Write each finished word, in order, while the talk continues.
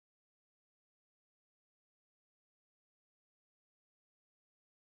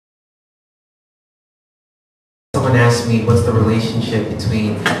asked me what's the relationship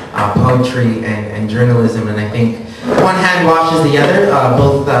between poetry and journalism, and I think one hand washes the other,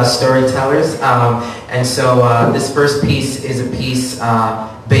 both storytellers. And so this first piece is a piece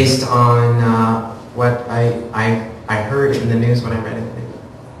based on what I heard in the news when I read it.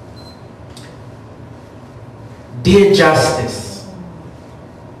 Dear Justice,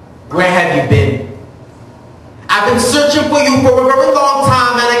 where have you been? I've been searching for you for a very long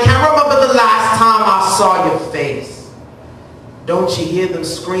time, and I can't remember the last time I saw your face. Don't you hear them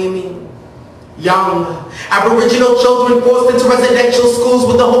screaming? Young Aboriginal children forced into residential schools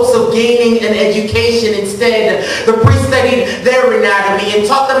with the hopes of gaining an education. Instead, the priest studied their anatomy and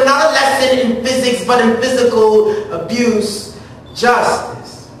taught them not a lesson in physics but in physical abuse.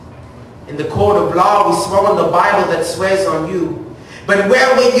 Justice. In the court of law, we swore on the Bible that swears on you. But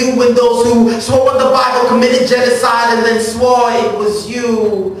where were you when those who swore on the Bible committed genocide and then swore it was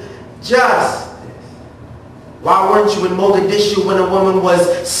you? Justice. Why weren't you in Mogadishu when a woman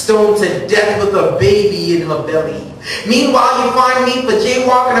was stoned to death with a baby in her belly? Meanwhile, you find me for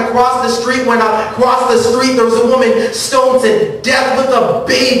jaywalking across the street when I crossed the street there was a woman stoned to death with a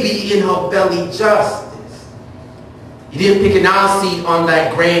baby in her belly. Justice. You didn't pick an aisle seat on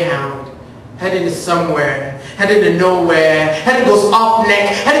that Greyhound, heading to somewhere, headed to nowhere, headed goes off neck,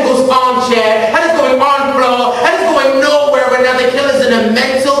 headed goes armchair, headed going on floor, headed going nowhere where now the killer's in a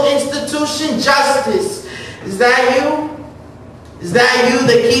mental institution. Justice. Is that you? Is that you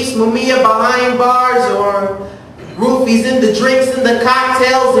that keeps Mumia behind bars, or roofies in the drinks and the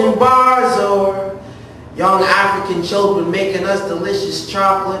cocktails in bars, or young African children making us delicious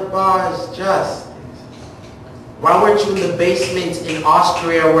chocolate bars? Justice. Why weren't you in the basement in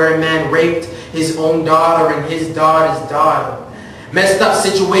Austria where a man raped his own daughter and his daughter's daughter? Messed up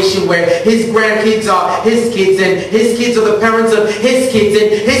situation where his grandkids are his kids and his kids are the parents of his kids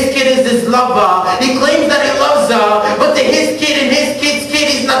and his kid is his lover. He claims that he loves her, but to his kid and his kid's kid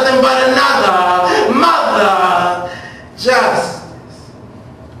he's nothing but another mother. Justice.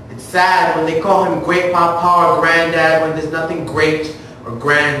 It's sad when they call him great papa or granddad when there's nothing great or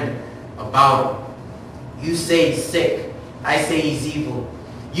grand about him. You say he's sick, I say he's evil.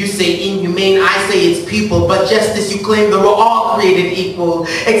 You say inhumane, I say it's people, but justice, you claim that we're all created equal,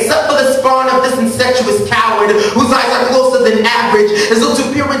 except for the spawn of this incestuous coward, whose eyes are closer than average, as though to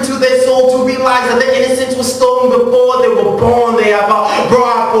peer into their soul to realize that their innocence was stolen before they were born. They have a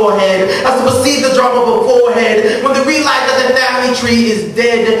broad forehead, as to perceive the drama of a forehead, when they realize that the family tree is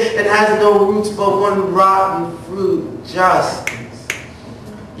dead and has no roots but one rotten fruit. Justice.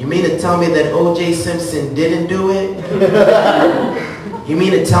 You mean to tell me that O.J. Simpson didn't do it? You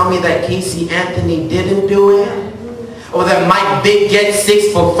mean to tell me that Casey Anthony didn't do it? Or that Mike Vick gets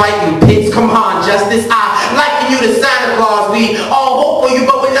 6 for fighting pigs? Come on, Justice. I liken you to Santa Claus. We all hope for you,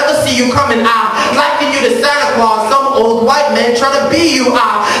 but we never see you coming. I liken you to Santa Claus. Some old white man trying to be you.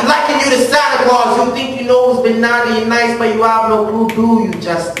 I liken you to Santa Claus. You think you know who's been naughty and nice, but you have no clue, do you,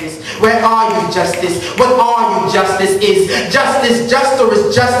 Justice? Where are you, Justice? What are you, Justice? Is justice just, or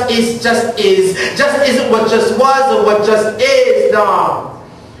is just is just is? Just isn't what just was or what just is, no.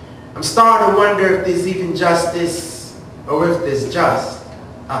 I'm starting to wonder if there's even justice or if there's just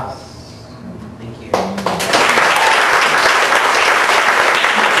us. Thank you.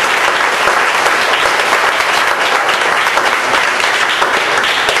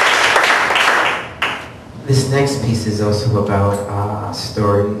 This next piece is also about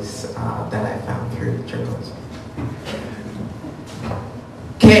stories that I found through journalism.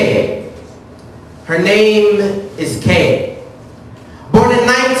 Kay. Her name is Kay. Born in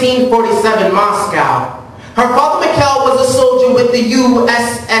 1947, Moscow. Her father, Mikhail, was a soldier with the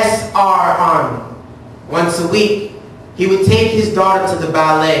USSR Army. Once a week, he would take his daughter to the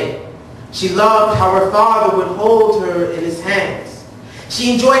ballet. She loved how her father would hold her in his hands.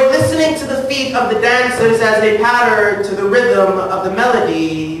 She enjoyed listening to the feet of the dancers as they pattered to the rhythm of the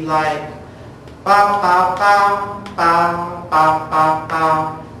melody, like ba ba ba ba ba ba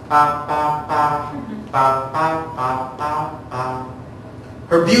ba ba ba ba ba ba ba ba.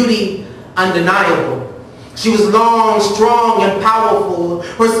 Her beauty undeniable. She was long, strong, and powerful.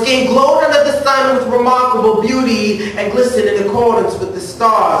 Her skin glowed under the sun with remarkable beauty and glistened in accordance with the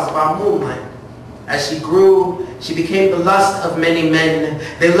stars by moonlight. As she grew, she became the lust of many men.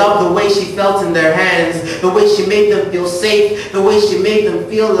 They loved the way she felt in their hands, the way she made them feel safe, the way she made them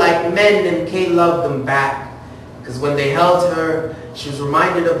feel like men, and Kay loved them back. Because when they held her, she was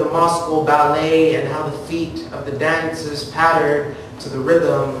reminded of the Moscow ballet and how the feet of the dancers pattered to the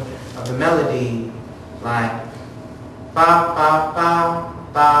rhythm of the melody, like ba ba ba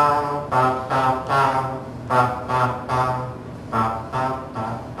ba ba ba ba ba ba ba ba ba ba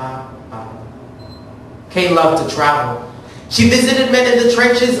ba ba. Kay loved to travel. She visited men in the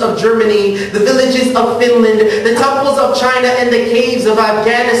trenches of Germany, the villages of Finland, the temples of China, and the caves of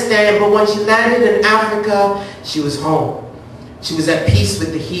Afghanistan. But when she landed in Africa, she was home. She was at peace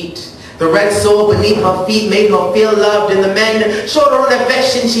with the heat. The red soil beneath her feet made her feel loved, and the men showed her an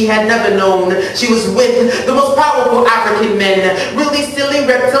affection she had never known. She was with the most powerful African men, really silly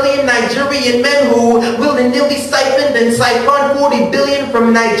reptilian Nigerian men who willy-nilly siphoned and siphoned 40 billion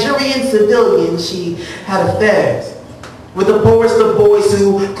from Nigerian civilians. She had affairs with the poorest of boys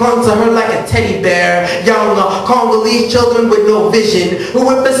who clung to her like a teddy bear, young Congolese children with no vision, who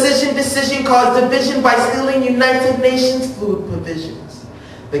with decision caused division by stealing United Nations food provisions.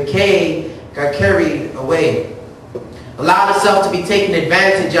 But Kay got carried away, allowed herself to be taken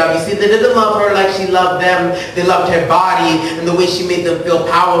advantage of. You see, they didn't love her like she loved them. They loved her body and the way she made them feel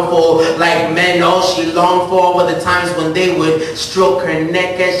powerful like men. All she longed for were the times when they would stroke her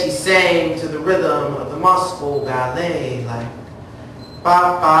neck as she sang to the rhythm of the Moscow ballet, like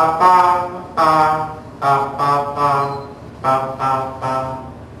ba ba ba ba ba ba ba ba ba ba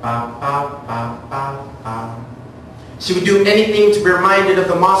ba ba ba ba ba. She would do anything to be reminded of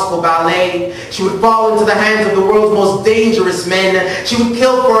the Moscow ballet. She would fall into the hands of the world's most dangerous men. She would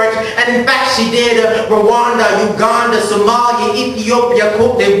kill for it, and in fact she did. Rwanda, Uganda, Somalia, Ethiopia,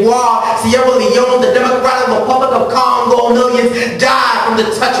 Cote d'Ivoire, Sierra Leone, the Democratic Republic of Congo. Millions died from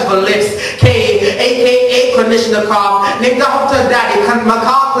the touch of her lips. Kay, a.k.a. Kalashnikov, named after her daddy,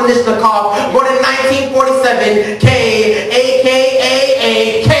 Mikhail Kalashnikov, born in 1947. Kay,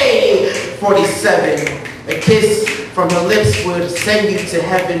 a.k.a. K-47. A kiss from her lips would send you to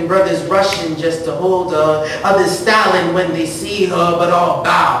heaven. Brothers rushing just to hold her, others styling when they see her, but all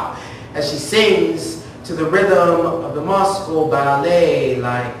bow as she sings to the rhythm of the Moscow ballet,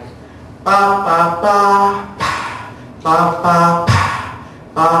 like ba ba ba ba ba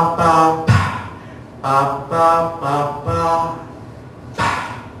ba ba ba ba ba ba ba ba.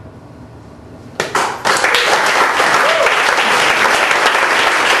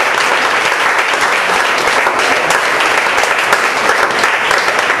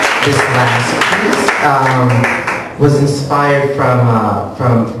 This last piece was inspired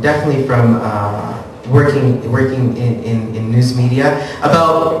definitely from working in news media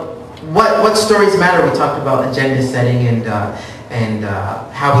about what stories matter. We talked about agenda setting and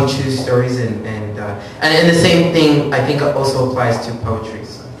how we choose stories and the same thing I think also applies to poetry.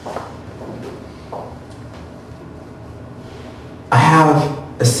 So. I have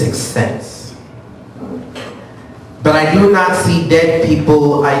a sixth sense. But I do not see dead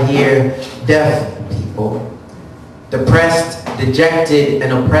people, I hear deaf people. Depressed, dejected,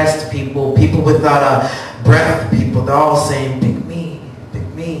 and oppressed people. People without a breath people. They're all saying, pick me, pick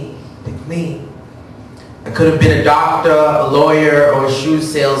me, pick me. I could have been a doctor, a lawyer, or a shoe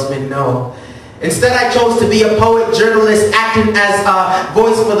salesman, no. Instead, I chose to be a poet, journalist, acting as a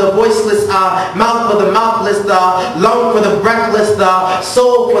voice for the voiceless, mouth for the mouthless, the lung for the breathless, the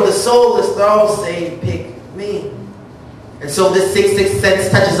soul for the soulless. They're all saying, pick me. And so this sixth sense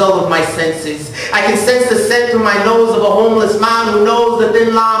touches all of my senses. I can sense the scent through my nose of a homeless man who knows the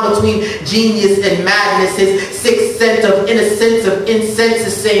thin line between genius and madness. His sixth sense of innocence, of incense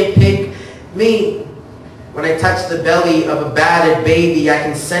is saying, pick me. When I touch the belly of a battered baby, I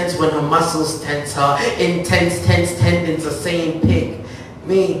can sense when her muscles tense, her intense, tense tendons are saying, pick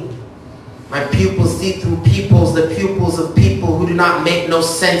me. My pupils see through peoples, the pupils of people who do not make no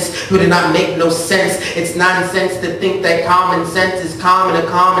sense, who do not make no sense. It's nonsense to think that common sense is common to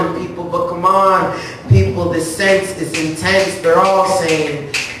common people, but come on, people, this sense is intense. They're all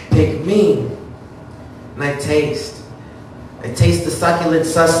saying, pick me. And I taste the succulent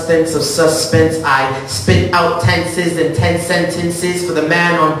sustenance of suspense. I spit out tenses and 10 sentences for the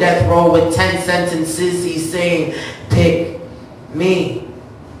man on death row with 10 sentences. He's saying, pick me.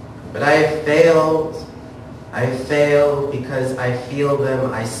 But I have failed. I failed because I feel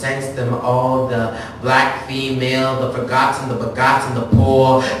them, I sense them all, the black female, the forgotten, the begotten, the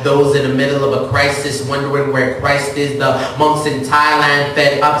poor, those in the middle of a crisis wondering where Christ is, the monks in Thailand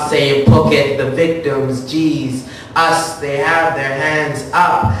fed up saying, Phuket, the victims, geez, us, they have their hands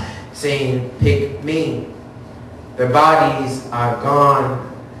up saying, pick me. Their bodies are gone.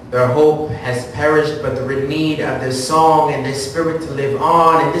 Their hope has perished, but they're in need of their song and their spirit to live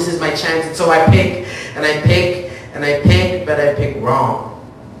on. And this is my chance. And so I pick, and I pick, and I pick, but I pick wrong.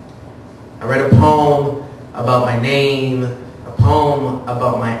 I read a poem about my name, a poem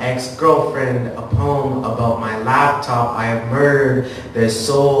about my ex-girlfriend, a poem about my laptop. I have murdered their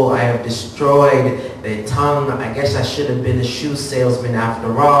soul. I have destroyed their tongue. I guess I should have been a shoe salesman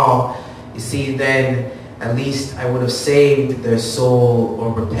after all. You see, then at least I would have saved their soul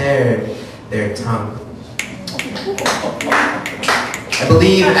or repaired their tongue. I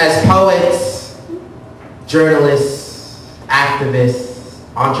believe as poets, journalists, activists,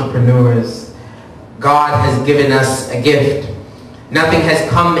 entrepreneurs, God has given us a gift. Nothing has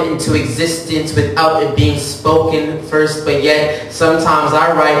come into existence without it being spoken first, but yet sometimes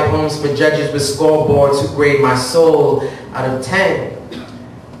I write poems for judges with scoreboards who grade my soul out of 10.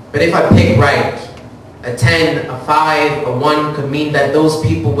 But if I pick right, a 10, a 5, a 1 could mean that those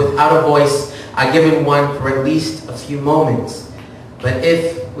people without a voice are given one for at least a few moments. But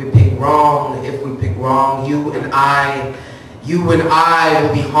if we pick wrong, you and I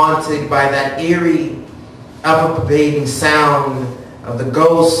will be haunted by that eerie, ever-pervading sound of the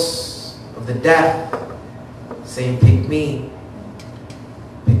ghosts of the deaf saying, pick me,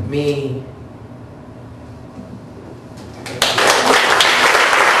 pick me.